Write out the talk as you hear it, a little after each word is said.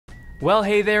Well,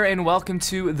 hey there, and welcome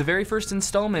to the very first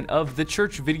installment of the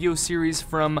church video series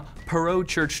from Pro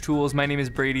Church Tools. My name is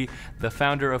Brady, the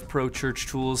founder of Pro Church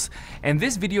Tools, and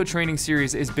this video training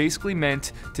series is basically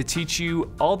meant to teach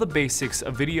you all the basics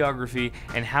of videography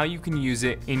and how you can use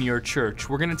it in your church.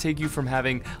 We're going to take you from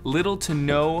having little to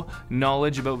no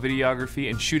knowledge about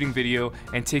videography and shooting video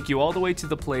and take you all the way to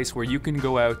the place where you can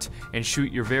go out and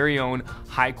shoot your very own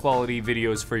high-quality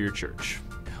videos for your church.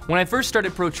 When I first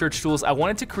started Pro Church Tools, I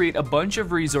wanted to create a bunch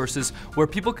of resources where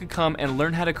people could come and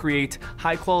learn how to create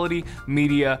high quality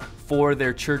media for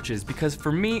their churches. Because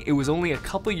for me, it was only a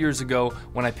couple years ago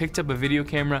when I picked up a video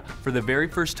camera for the very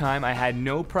first time. I had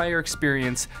no prior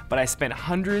experience, but I spent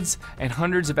hundreds and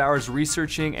hundreds of hours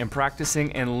researching and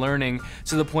practicing and learning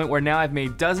to the point where now I've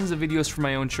made dozens of videos for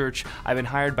my own church. I've been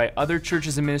hired by other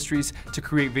churches and ministries to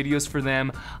create videos for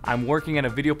them. I'm working at a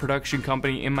video production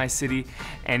company in my city,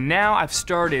 and now I've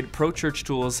started Pro Church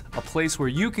Tools, a place where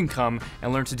you can come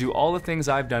and learn to do all the things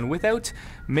I've done without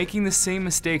making the same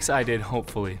mistakes I did,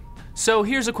 hopefully. So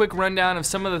here's a quick rundown of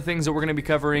some of the things that we're going to be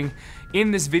covering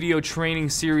in this video training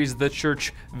series, the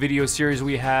church video series.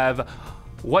 We have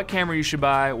what camera you should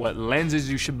buy, what lenses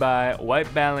you should buy,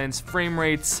 white balance, frame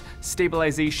rates,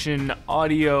 stabilization,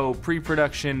 audio,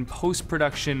 pre-production,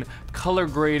 post-production, color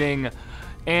grading,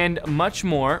 and much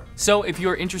more. So if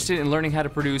you're interested in learning how to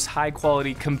produce high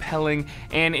quality, compelling,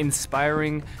 and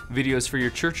inspiring videos for your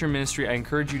church or ministry, I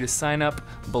encourage you to sign up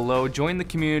below, join the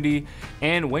community,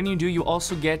 and when you do, you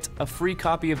also get a free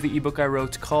copy of the ebook I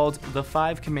wrote called The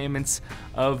 5 Commandments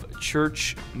of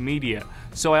Church Media.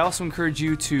 So I also encourage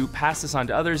you to pass this on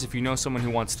to others if you know someone who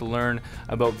wants to learn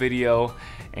about video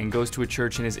and goes to a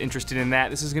church and is interested in that.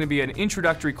 This is going to be an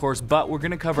introductory course, but we're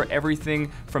going to cover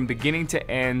everything from beginning to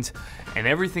end and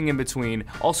everything in between.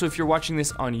 Also, if you're watching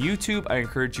this on YouTube, I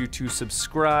encourage you to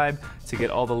subscribe to get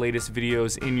all the latest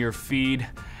videos in your feed.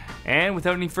 And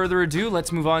without any further ado,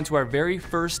 let's move on to our very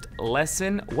first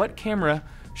lesson. What camera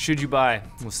should you buy?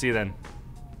 We'll see you then.